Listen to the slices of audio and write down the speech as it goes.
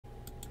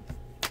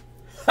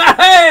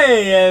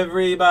Hey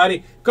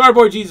everybody,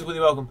 Cardboard Jesus with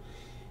you. Welcome.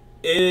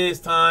 It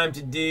is time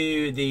to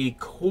do the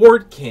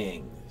Court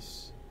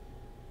Kings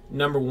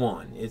number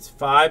 1. It's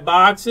 5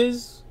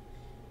 boxes.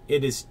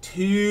 It is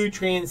 2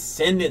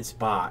 transcendent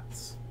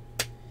spots,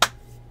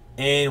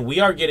 and we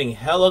are getting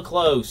hella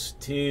close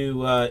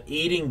to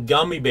eating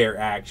gummy bear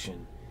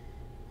action.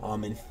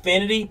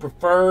 Infinity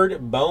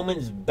Preferred,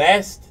 Bowman's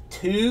Best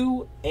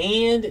 2,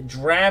 and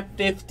Draft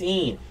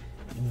 15.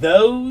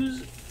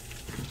 Those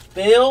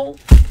fill.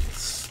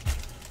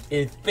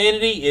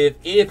 Infinity, if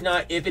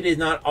it is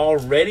not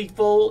already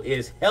full,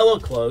 is hella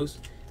close.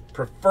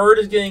 Preferred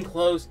is getting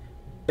close.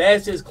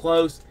 Best is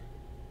close.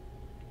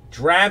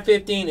 Draft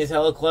 15 is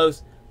hella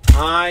close.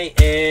 I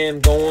am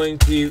going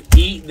to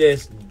eat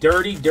this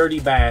dirty, dirty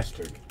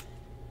bastard.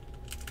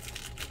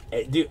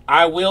 Dude,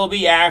 I will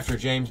be after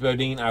James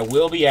Bodine. I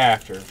will be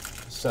after.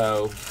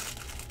 So,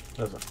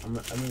 I'm just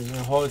going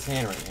to hold his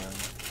hand right now.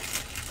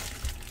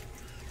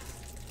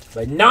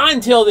 But not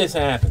until this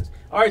happens.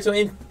 Alright, so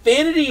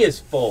Infinity is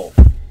full.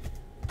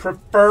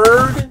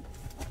 Preferred,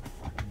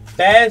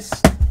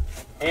 Best,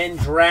 and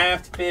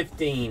Draft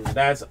 15.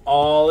 That's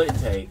all it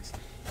takes.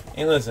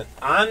 And listen,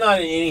 I'm not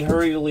in any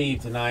hurry to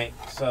leave tonight.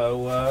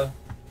 So,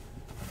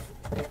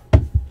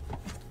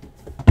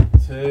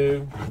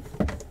 2,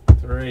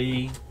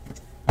 3,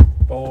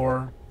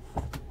 4,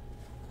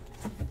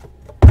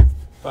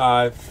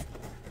 5.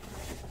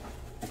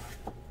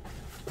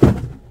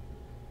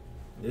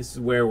 This is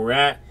where we're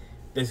at.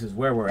 This is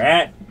where we're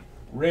at.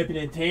 Ripping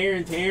and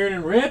tearing, tearing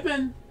and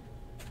ripping.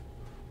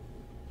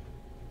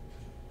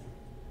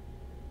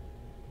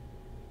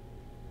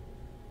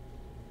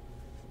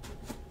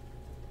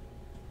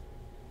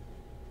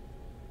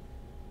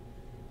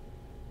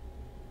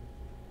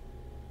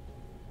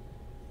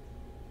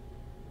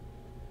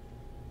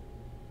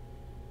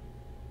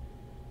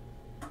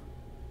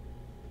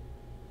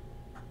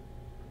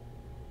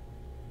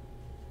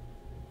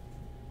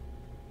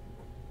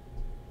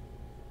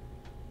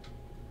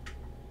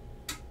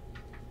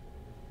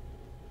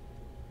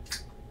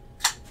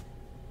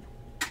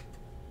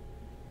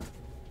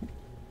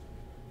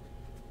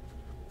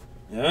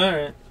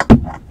 Alright.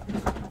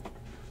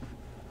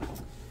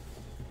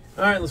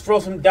 Alright, let's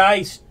roll some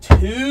dice.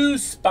 2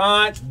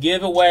 spot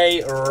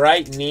giveaway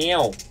right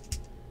now.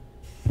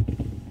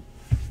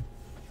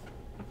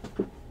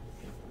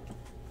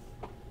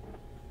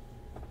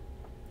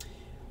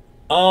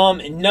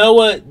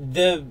 Noah,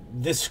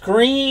 the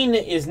screen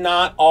is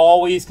not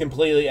always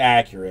completely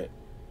accurate.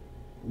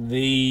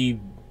 The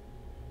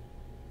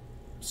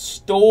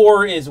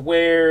store is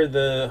where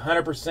the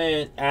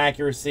 100%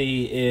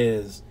 accuracy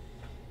is.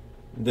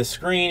 The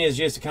screen is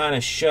just to kind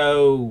of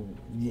show,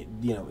 you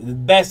know, the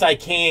best I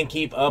can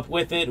keep up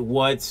with it,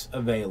 what's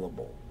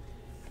available.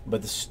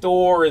 But the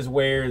store is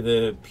where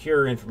the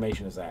pure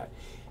information is at.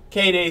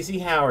 Okay, Daisy,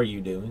 how are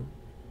you doing?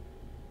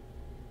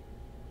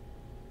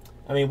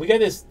 I mean, we got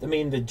this, I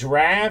mean, the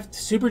draft,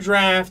 super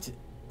draft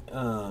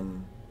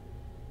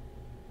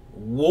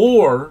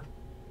war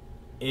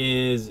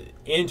is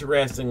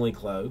interestingly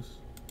close.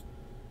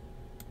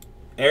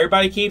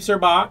 Everybody keeps their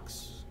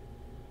box.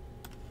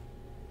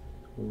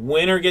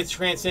 Winner gets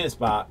transcendent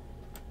spot.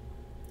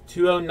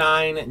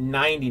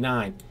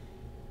 209.99.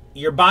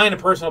 You're buying a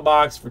personal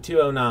box for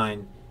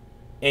 209,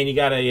 and you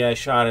got a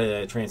shot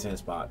at a transcendent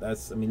spot.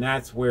 That's, I mean,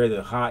 that's where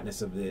the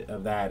hotness of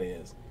that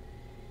is.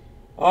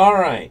 All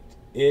right,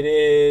 it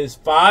is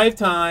 5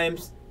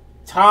 times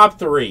top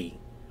 3.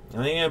 I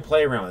think I'm gonna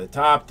play around with the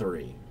top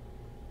 3.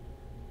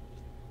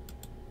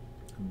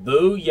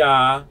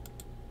 Booyah.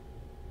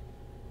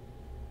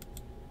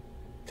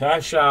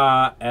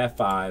 Tasha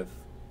F5.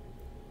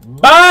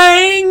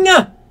 Bang!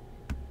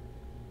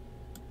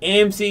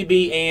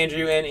 MCB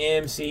Andrew and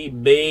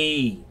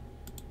MCB.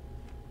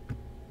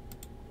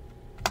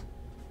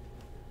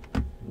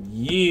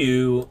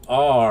 You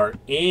are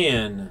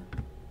in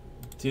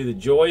to the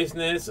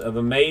joyousness of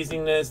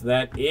amazingness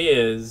that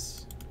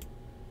is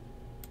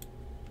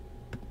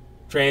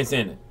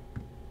Transcendent.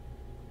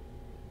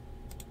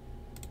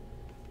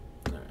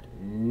 All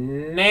right,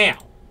 now,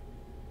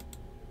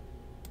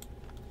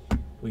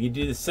 we can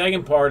do the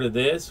second part of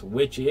this,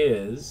 which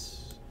is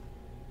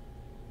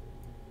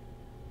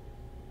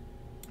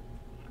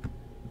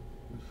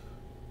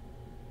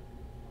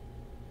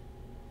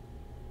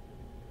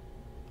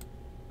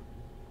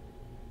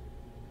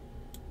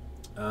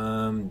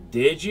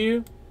did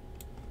you?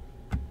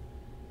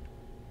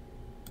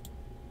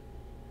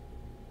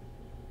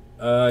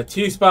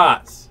 2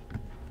 spots.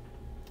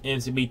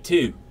 MCB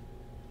 2.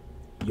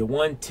 You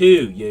won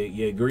 2,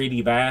 you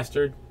greedy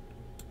bastard.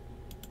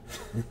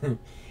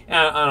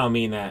 I don't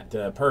mean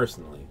that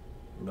personally,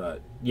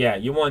 but yeah,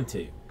 you won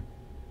 2.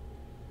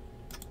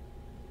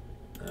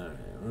 All right,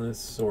 let's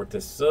sort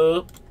this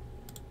up.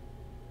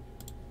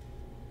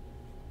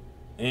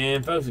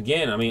 And folks,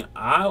 again, I mean,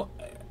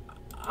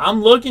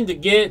 I'm looking to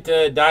get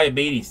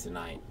diabetes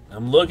tonight.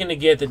 I'm looking to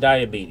get the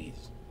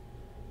diabetes.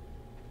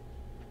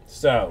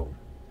 So,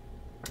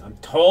 I'm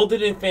told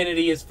that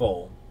Infinity is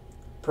full.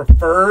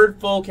 Preferred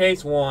full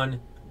case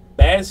 1,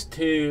 best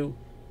 2,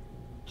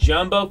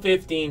 Jumbo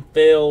 15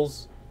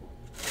 fills.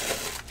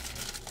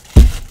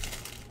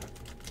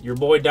 Your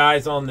boy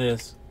dies on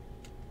this.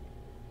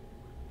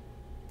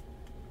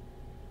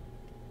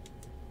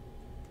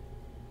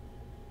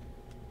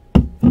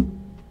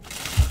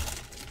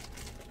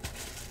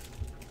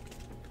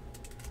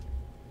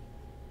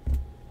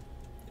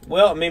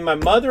 Well, I mean, my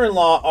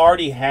mother-in-law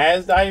already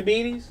has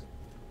diabetes.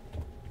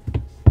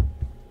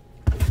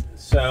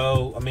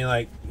 So, I mean,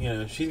 like, you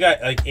know, she's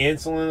got, like,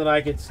 insulin that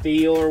I could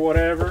steal or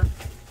whatever.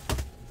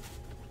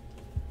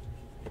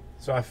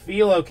 So I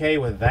feel okay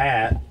with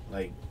that.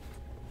 Like,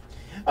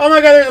 oh my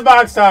God, there's a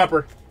box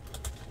topper.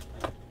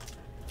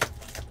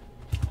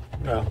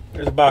 Well,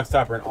 there's a box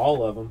topper in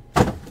all of them.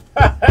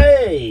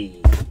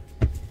 Hey!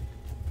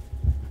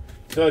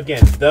 So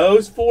again,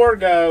 those four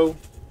go.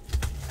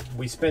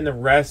 We spend the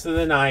rest of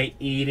the night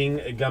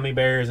eating gummy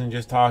bears and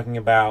just talking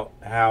about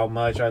how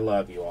much I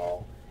love you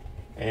all.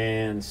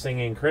 And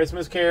singing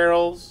Christmas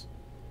carols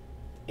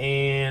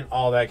and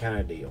all that kind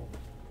of deal.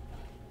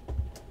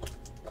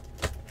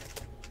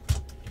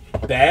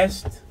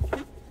 Best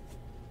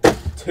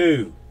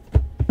 2.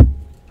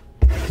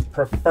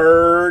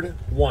 Preferred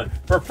 1.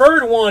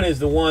 Preferred 1 is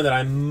the one that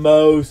I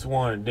most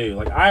want to do.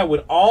 Like, I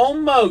would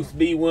almost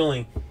be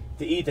willing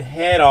to eat the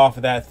head off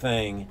of that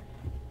thing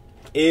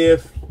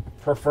if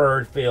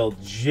preferred filled,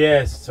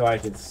 just so I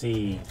could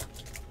see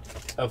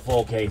a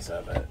full case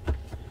of it.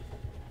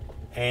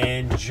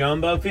 And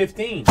Jumbo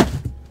 15.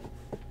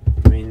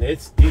 I mean,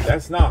 dude,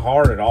 that's not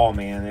hard at all,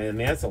 man. I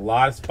mean, that's a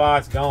lot of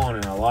spots going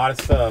and a lot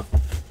of stuff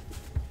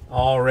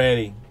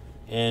already.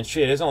 And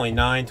shit, it's only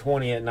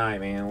 9:20 at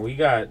night, man. We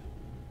got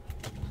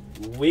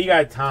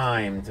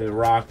time to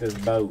rock this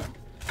boat,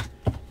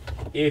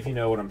 if you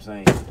know what I'm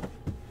saying.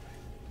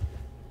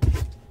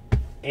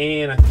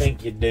 And I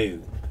think you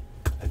do.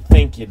 I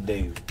think you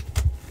do.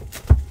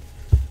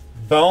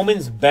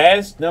 Bowman's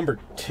Best, number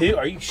 2.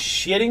 Are you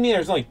shitting me?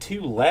 There's only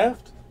 2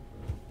 left?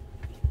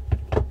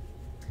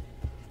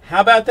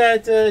 How about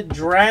that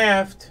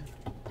draft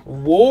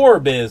war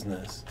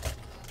business?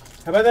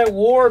 How about that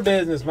war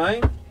business,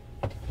 man?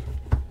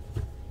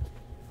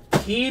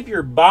 Keep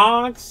your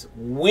box.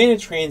 Win a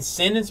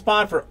Transcendent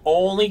spot for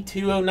only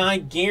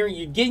 $209. Guarantee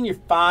you're getting your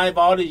 5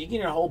 autos. You're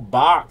getting your whole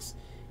box.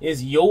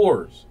 Is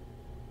yours.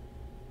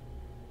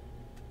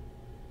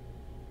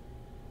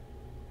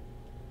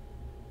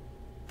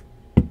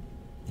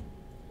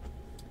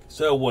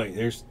 So wait,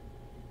 there's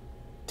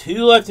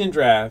 2 left in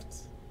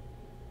drafts,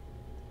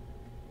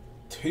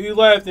 2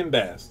 left in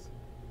best.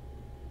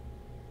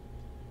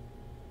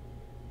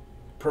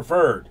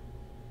 Preferred.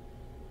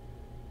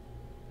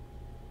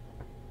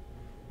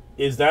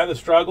 Is that the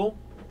struggle?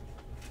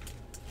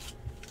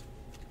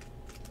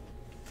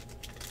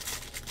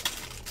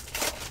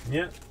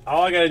 Yeah,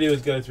 all I gotta do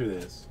is go through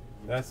this.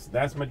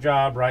 That's my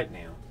job right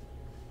now.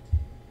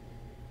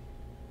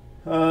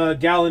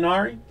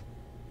 Gallinari,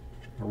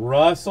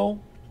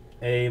 Russell,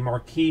 a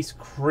Marquise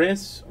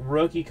Chris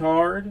rookie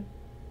card.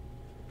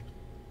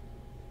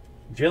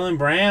 Jaylen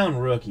Brown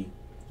rookie.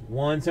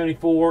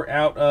 174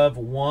 out of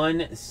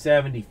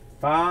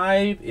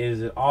 175.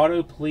 Is it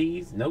auto,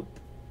 please? Nope.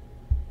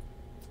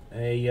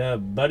 A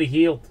Buddy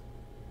Hield.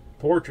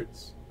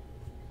 Portraits.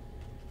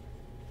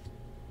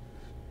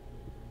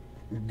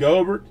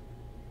 Gobert.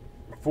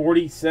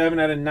 47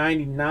 out of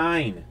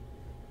 99.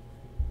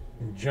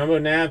 Jumbo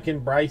Napkin,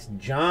 Bryce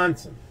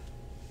Johnson.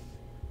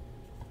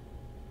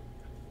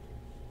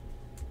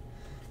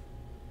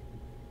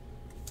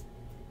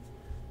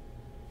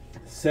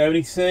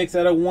 $76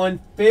 out of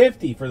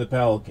 150 for the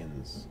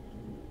Pelicans.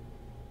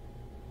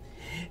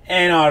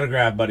 And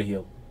autograph Buddy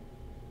Hield.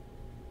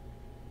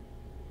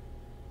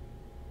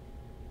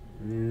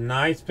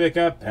 Nice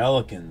pickup,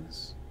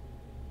 Pelicans.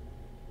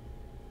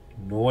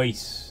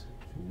 Nice.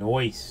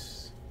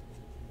 Nice.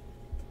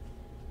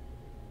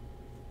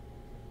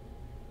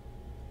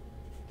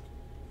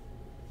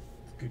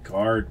 Good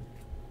card.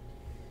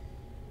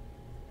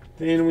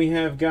 Then we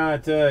have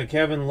got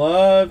Kevin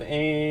Love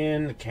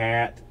and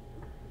Cat.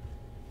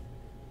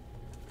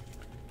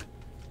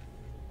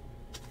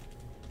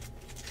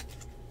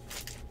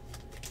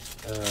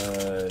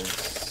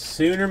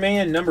 Sooner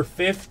Man, number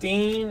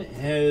 15,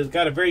 has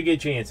got a very good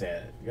chance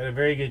at it. Got a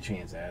very good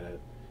chance at it.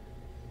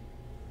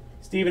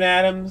 Steven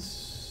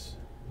Adams,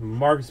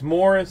 Marcus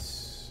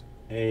Morris,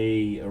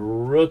 a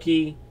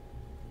rookie,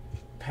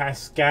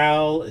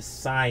 Pascal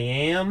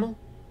Siam,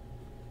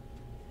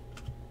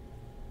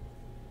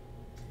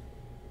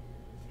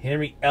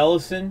 Henry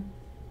Ellison,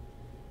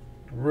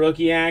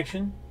 rookie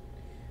action,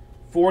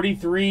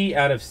 43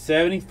 out of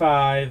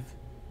 75.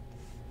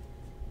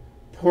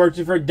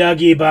 Portrait for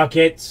Dougie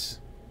Buckets.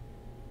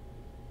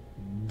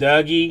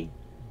 Dougie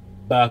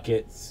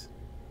Buckets.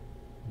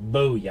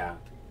 Booyah.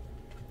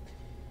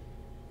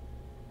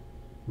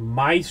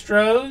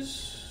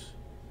 Maestros.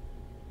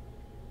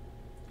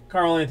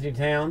 Karl Anthony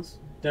Towns.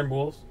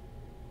 Timberwolves.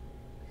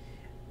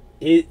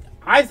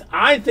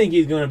 I think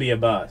he's going to be a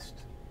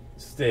bust.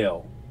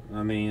 Still.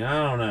 I mean,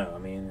 I don't know. I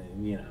mean,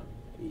 you know.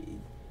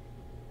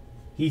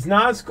 He's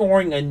not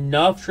scoring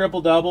enough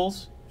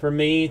triple-doubles for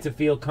me to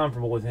feel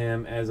comfortable with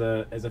him as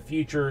a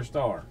future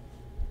star.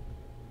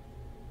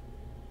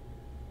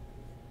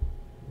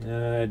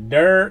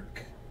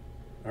 Dirk,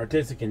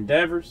 Artistic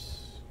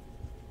Endeavors.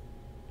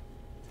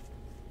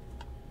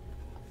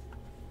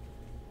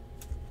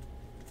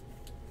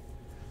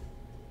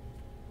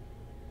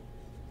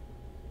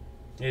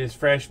 It is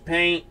fresh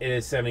paint. It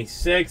is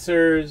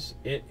 76ers.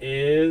 It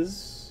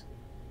is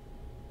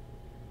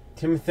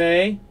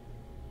Timothy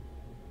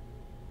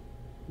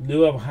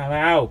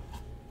Luau.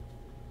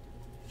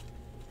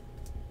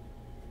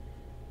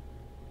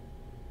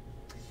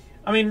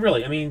 I mean,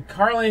 really. I mean,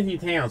 Karl-Anthony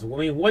Towns. I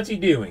mean, what's he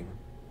doing?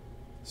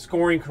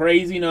 Scoring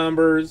crazy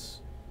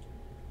numbers,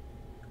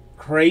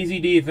 crazy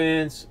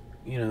defense.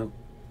 You know,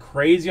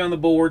 crazy on the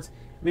boards.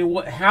 I mean,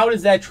 how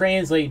does that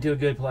translate into a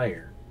good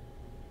player?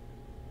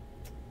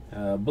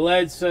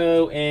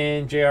 Bledsoe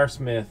and J.R.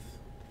 Smith.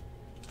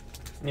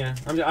 Yeah,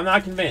 I'm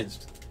not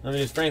convinced. I'm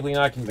just frankly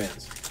not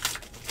convinced.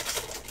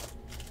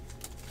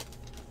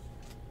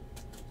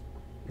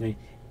 I mean,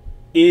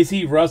 is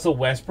he Russell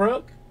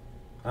Westbrook?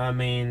 I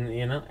mean,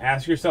 you know,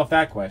 ask yourself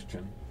that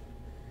question.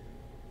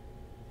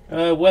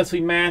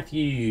 Wesley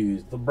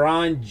Matthews,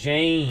 LeBron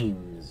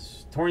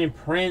James, Taurean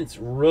Prince,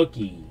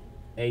 rookie,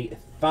 a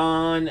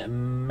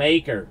Thon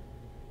Maker.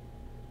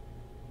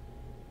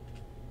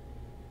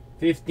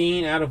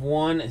 15 out of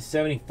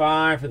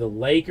 175 for the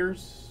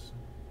Lakers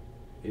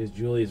is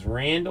Julius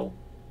Randle.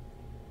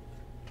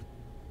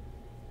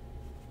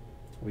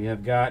 We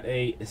have got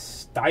a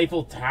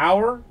Stifle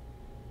Tower.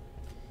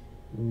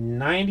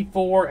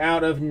 94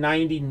 out of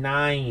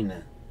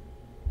 99.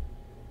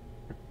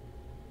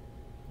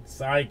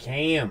 Cy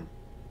Cam.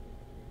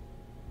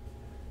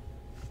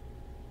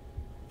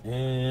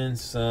 And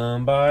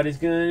somebody's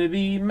going to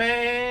be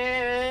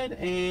mad.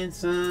 And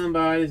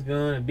somebody's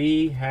going to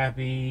be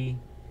happy.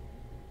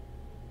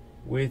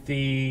 With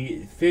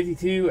the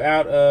 52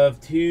 out of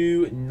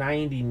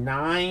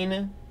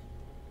 299.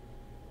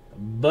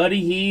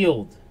 Buddy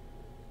Hield.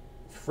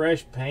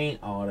 Fresh paint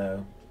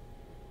auto.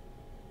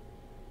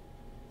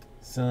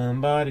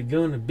 Somebody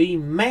gonna be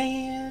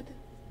mad.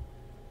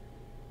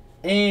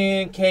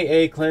 And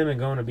K.A. Clement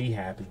gonna be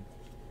happy.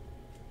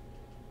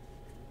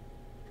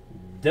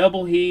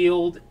 Double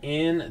Hield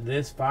in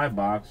this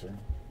 5-boxer.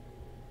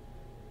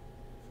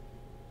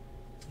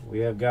 We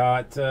have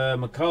got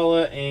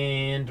McCullough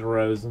and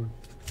DeRozan.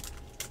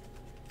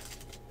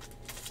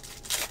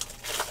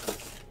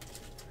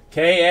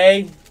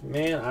 K.A.,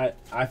 man,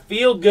 I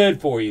feel good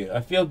for you.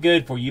 I feel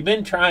good for you. You've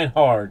been trying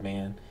hard,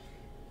 man.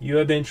 You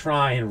have been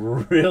trying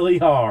really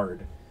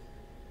hard.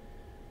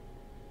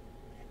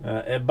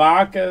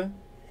 Ibaka,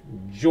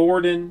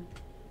 Jordan,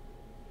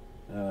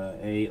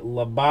 a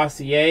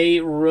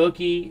Labossiere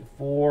rookie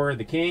for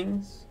the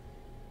Kings.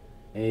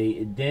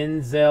 A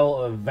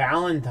Denzel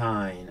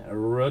Valentine, a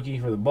rookie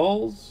for the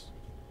Bulls.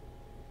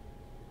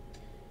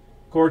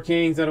 Court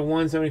Kings out of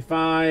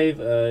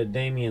 175,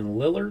 Damian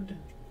Lillard.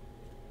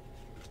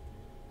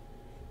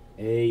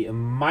 A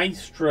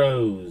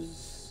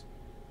Maestros,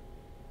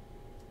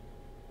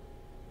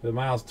 the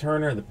Miles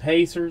Turner, the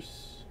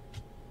Pacers.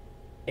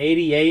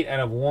 88 out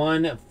of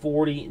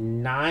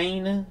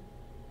 149.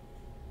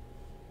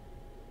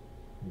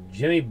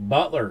 Jimmy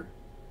Butler,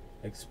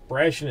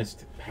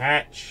 Expressionist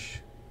patch.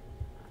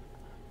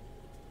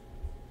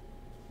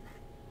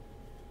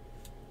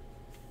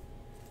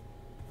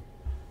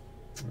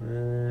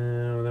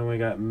 Then we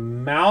got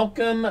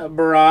Malcolm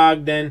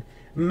Brogdon.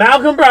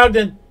 Malcolm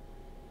Brogdon!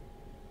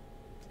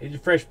 It's a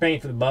fresh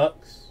paint for the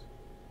Bucks.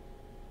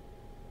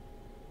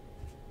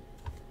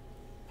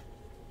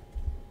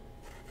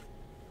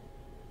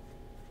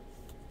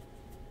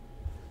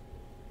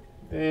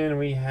 Then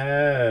we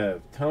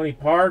have Tony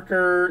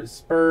Parker,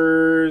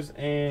 Spurs,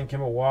 and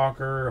Kemba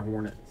Walker,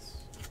 Hornets.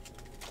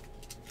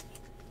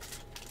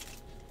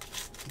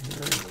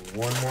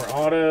 One more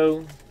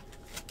auto.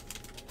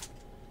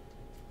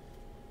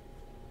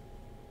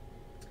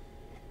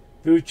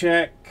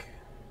 Vucek,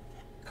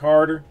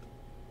 Carter,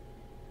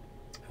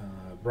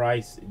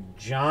 Bryce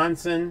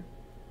Johnson,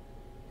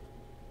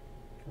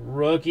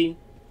 rookie.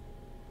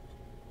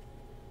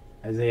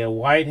 Isaiah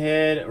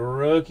Whitehead,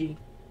 rookie.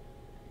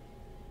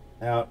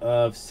 Out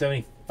of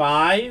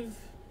 75.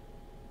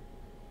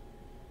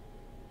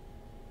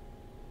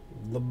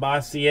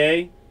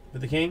 Labossiere for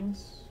the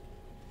Kings.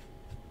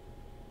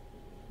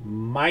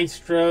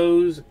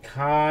 Maestros,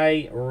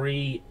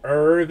 Kyrie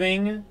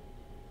Irving.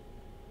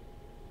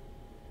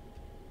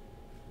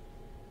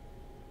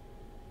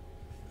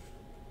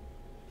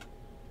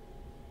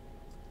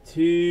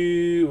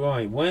 Wait,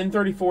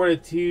 134 to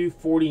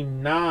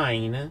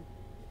 249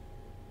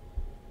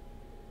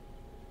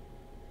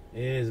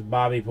 is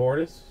Bobby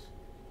Portis.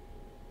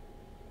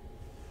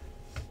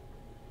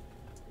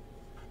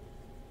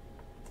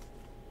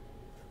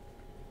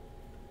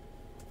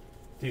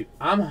 Dude,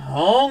 I'm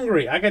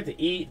hungry. I got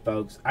to eat,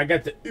 folks. I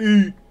got to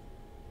eat.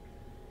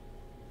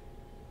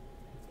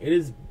 It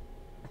is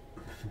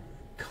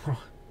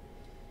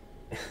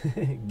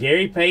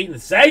Gary Payton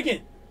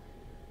II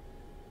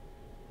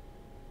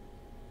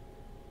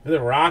for the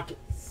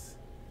Rockets.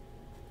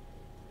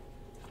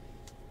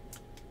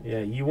 Yeah,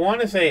 you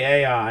want to say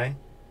AI,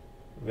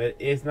 but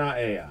it's not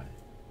AI.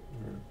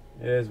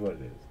 It is what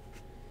it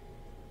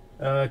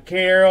is.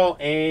 Carroll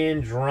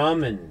and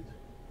Drummond.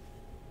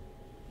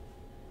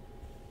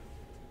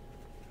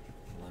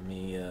 Let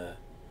me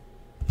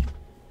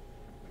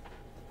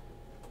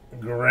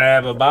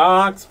grab a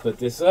box, put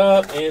this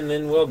up, and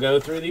then we'll go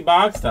through the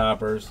box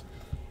toppers.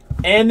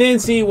 And then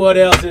see what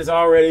else is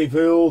already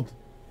filled.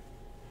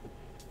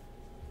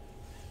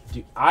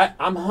 Dude,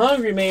 I'm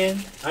hungry, man.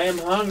 I am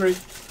hungry.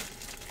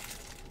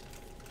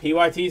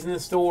 PYT's in the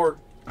store.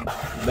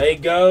 They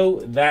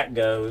go, that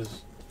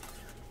goes.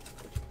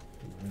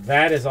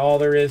 That is all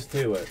there is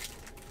to it.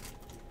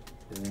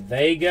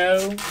 They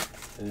go,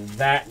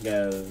 that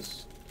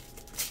goes.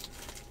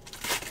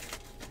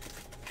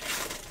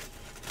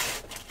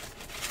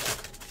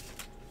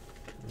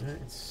 All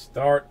right,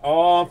 start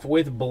off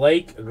with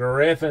Blake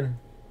Griffin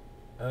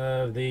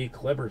of the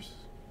Clippers.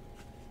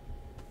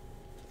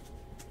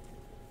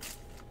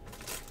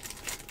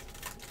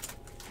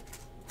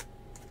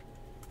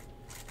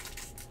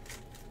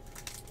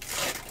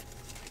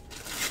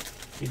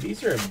 See,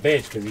 these are a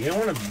bitch because you don't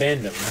want to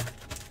bend them.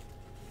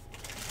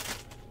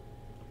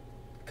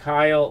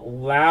 Kyle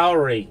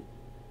Lowry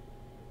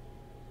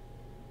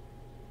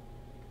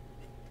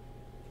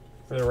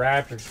for the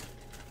Raptors.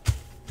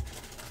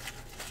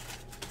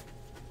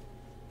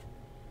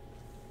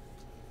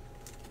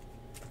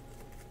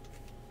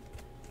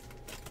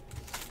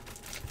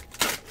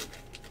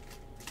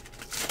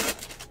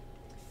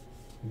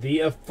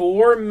 The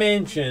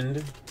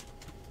aforementioned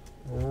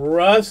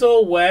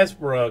Russell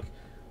Westbrook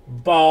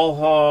ball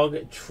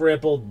hog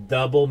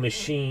triple-double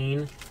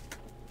machine.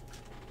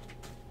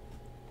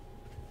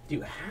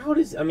 Dude, how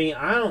does... I mean,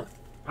 I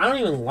don't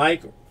even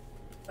like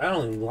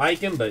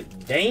him,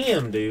 but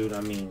damn, dude.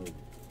 I mean,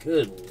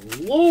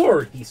 good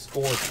Lord, he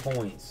scores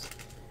points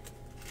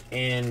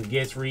and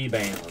gets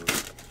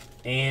rebounds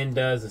and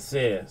does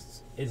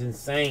assists. It's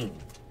insane.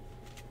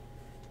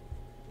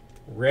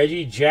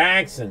 Reggie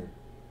Jackson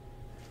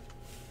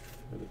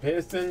for the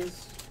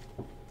Pistons.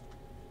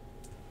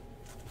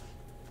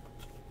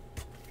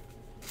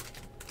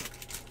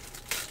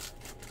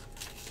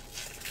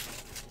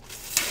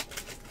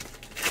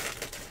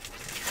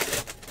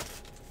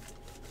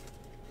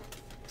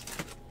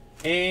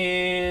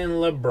 And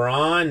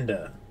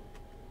LeBron.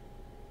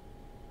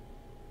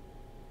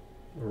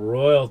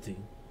 Royalty.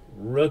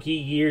 Rookie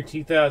year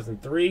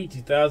 2003,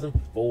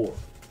 2004.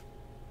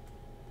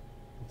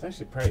 It's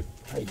actually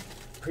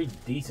pretty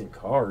decent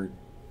card.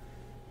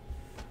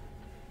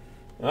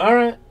 All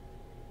right.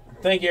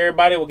 Thank you,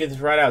 everybody. We'll get this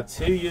right out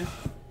to you.